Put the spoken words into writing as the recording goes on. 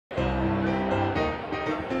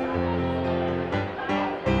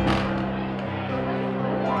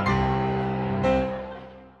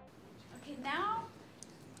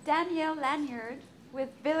Danielle Lanyard with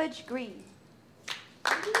Fledge3.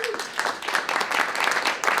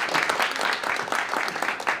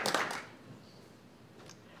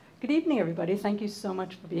 Good evening, everybody. Thank you so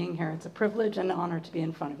much for being here. It's a privilege and an honor to be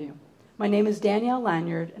in front of you. My name is Danielle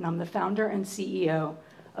Lanyard, and I'm the founder and CEO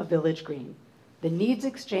of Fledge3, the needs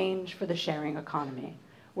exchange for the sharing economy.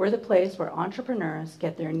 We're the place where entrepreneurs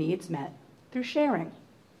get their needs met through sharing.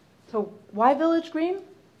 So why Fledge3?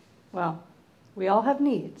 Well, we all have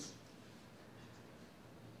needs.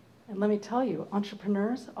 And let me tell you,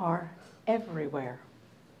 entrepreneurs are everywhere,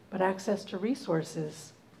 but access to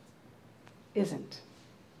resources isn't.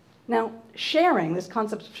 Now, sharing, this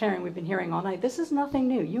concept of sharing we've been hearing all night, this is nothing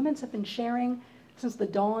new. Humans have been sharing since the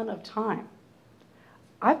dawn of time.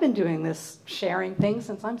 I've been doing this sharing thing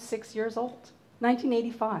since I'm 6 years old,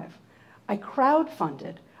 1985. I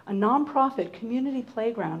crowdfunded a nonprofit community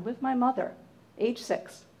playground with my mother, age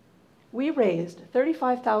 6. We raised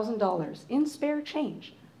 $35,000 in spare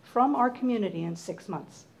change from our community in 6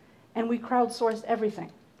 months. And we crowdsourced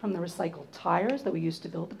everything from the recycled tires that we used to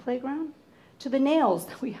build the playground, to the nails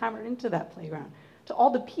that we hammered into that playground, to all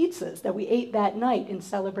the pizzas that we ate that night in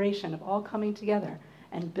celebration of all coming together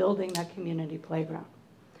and building that community playground.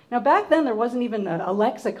 Now, back then, there wasn't even a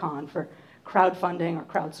lexicon for crowdfunding or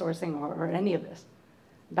crowdsourcing or any of this.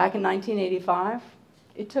 Back in 1985,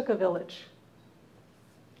 it took a village.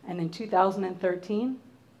 And in 2013,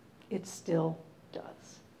 it still does.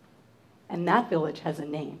 And that village has a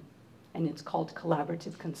name, and it's called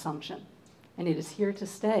collaborative consumption. And it is here to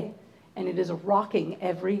stay. And it is rocking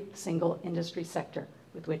every single industry sector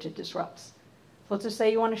with which it disrupts. So let's just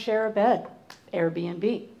say you want to share a bed,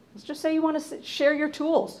 Airbnb. Let's just say you want to share your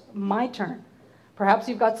tools, my turn. Perhaps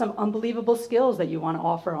you've got some unbelievable skills that you want to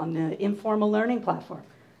offer on the informal learning platform.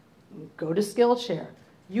 Go to Skillshare.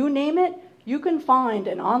 You name it, you can find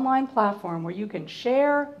an online platform where you can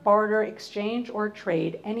share, barter, exchange, or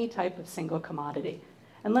trade any type of single commodity.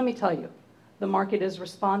 And let me tell you, the market is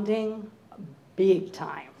responding big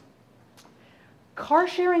time. Car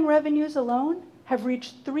sharing revenues alone have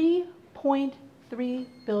reached $3.3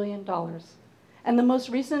 billion. And the most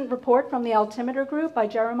recent report from the Altimeter Group by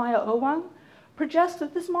Jeremiah Owang projects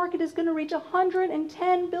that this market is going to reach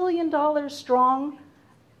 $110 billion strong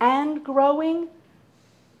and growing,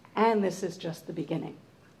 and this is just the beginning.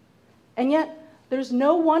 And yet, there's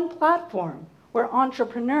no one platform where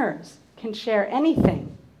entrepreneurs can share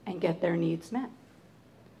anything and get their needs met.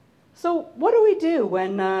 So what do we do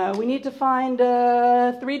when we need to find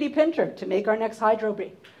a 3D printer to make our next hydro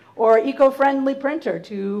bee, or eco-friendly printer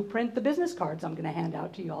to print the business cards I'm going to hand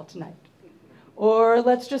out to you all tonight? Or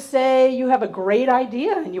let's just say you have a great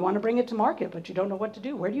idea and you want to bring it to market, but you don't know what to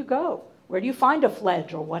do. Where do you go? Where do you find a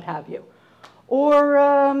Fledge or what have you? Or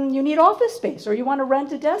you need office space, or you want to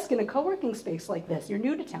rent a desk in a co-working space like this. You're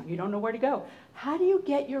new to town. You don't know where to go. How do you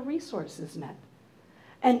get your resources met?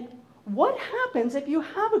 And what happens if you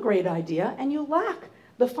have a great idea and you lack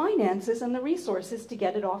the finances and the resources to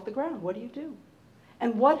get it off the ground? What do you do?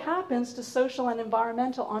 And what happens to social and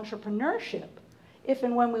environmental entrepreneurship if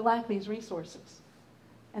and when we lack these resources?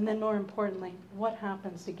 And then more importantly, what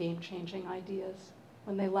happens to game-changing ideas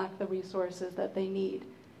when they lack the resources that they need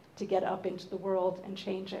to get up into the world and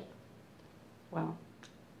change it? Well,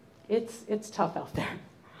 it's tough out there.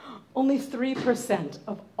 Only 3%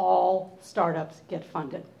 of all startups get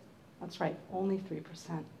funded. That's right, only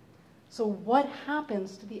 3%. So what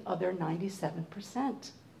happens to the other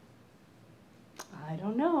 97%? I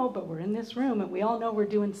don't know, but we're in this room and we all know we're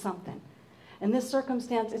doing something. In this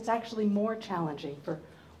circumstance, it's actually more challenging for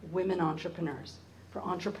women entrepreneurs, for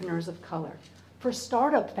entrepreneurs of color, for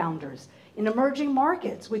startup founders in emerging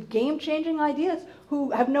markets with game-changing ideas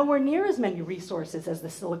who have nowhere near as many resources as the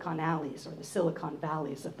Silicon Alleys or the Silicon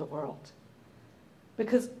Valleys of the world.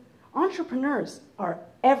 Because entrepreneurs are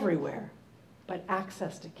everywhere, but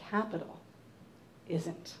access to capital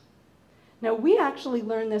isn't. Now, we actually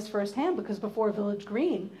learned this firsthand because before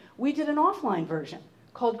Fledge3, we did an offline version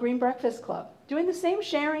called Green Breakfast Club, doing the same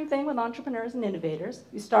sharing thing with entrepreneurs and innovators.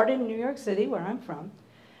 We started in New York City, where I'm from,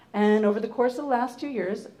 and over the course of the last 2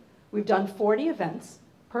 years, we've done 40 events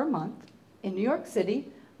per month in New York City,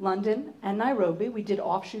 London, and Nairobi. We did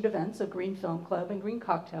offshoot events of Green Film Club and Green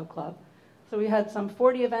Cocktail Club. So we had some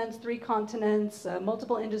 40 events, 3 continents,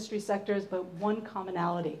 multiple industry sectors, but one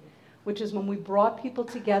commonality, which is when we brought people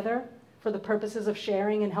together for the purposes of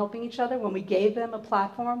sharing and helping each other, when we gave them a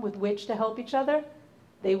platform with which to help each other,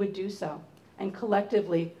 they would do so. And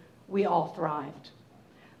collectively, we all thrived.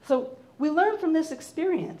 So we learned from this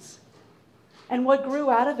experience. And what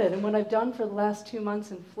grew out of it, and what I've done for the last 2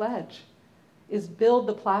 months in Fledge, is build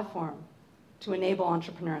the platform to enable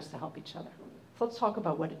entrepreneurs to help each other. So let's talk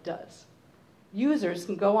about what it does. Users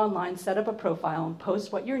can go online, set up a profile, and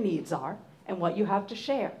post what your needs are and what you have to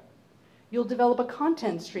share. You'll develop a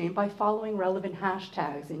content stream by following relevant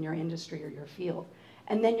hashtags in your industry or your field.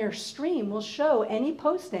 And then your stream will show any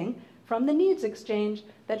posting from the needs exchange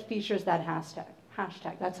that features that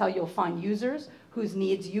hashtag. That's how you'll find users whose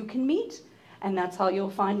needs you can meet, and that's how you'll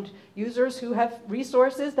find users who have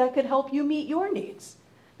resources that could help you meet your needs.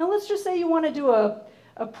 Now let's just say you want to do a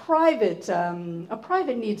private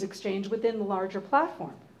needs exchange within the larger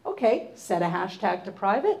platform. Okay, set a hashtag to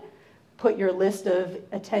private, put your list of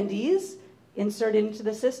attendees, insert it into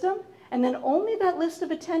the system, and then only that list of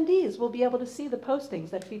attendees will be able to see the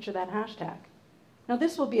postings that feature that hashtag. Now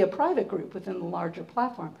this will be a private group within the larger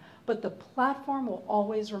platform, but the platform will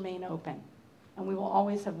always remain open, and we will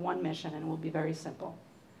always have one mission, and it will be very simple: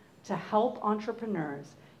 to help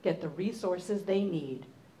entrepreneurs get the resources they need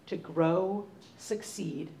to grow,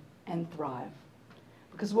 succeed, and thrive.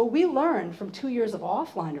 Because what we learned from 2 years of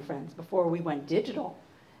offline, friends, before we went digital,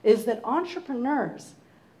 is that entrepreneurs,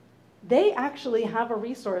 they actually have a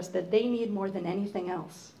resource that they need more than anything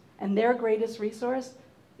else. And their greatest resource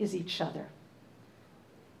is each other.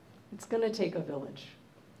 It's going to take a village,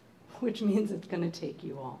 which means it's going to take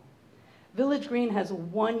you all. Village Green has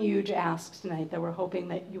one huge ask tonight that we're hoping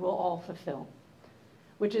that you will all fulfill,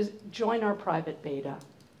 which is join our private beta,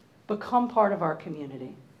 become part of our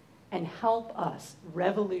community, and help us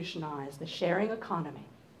revolutionize the sharing economy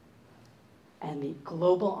and the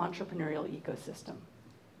global entrepreneurial ecosystem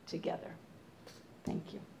together.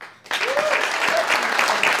 Thank you.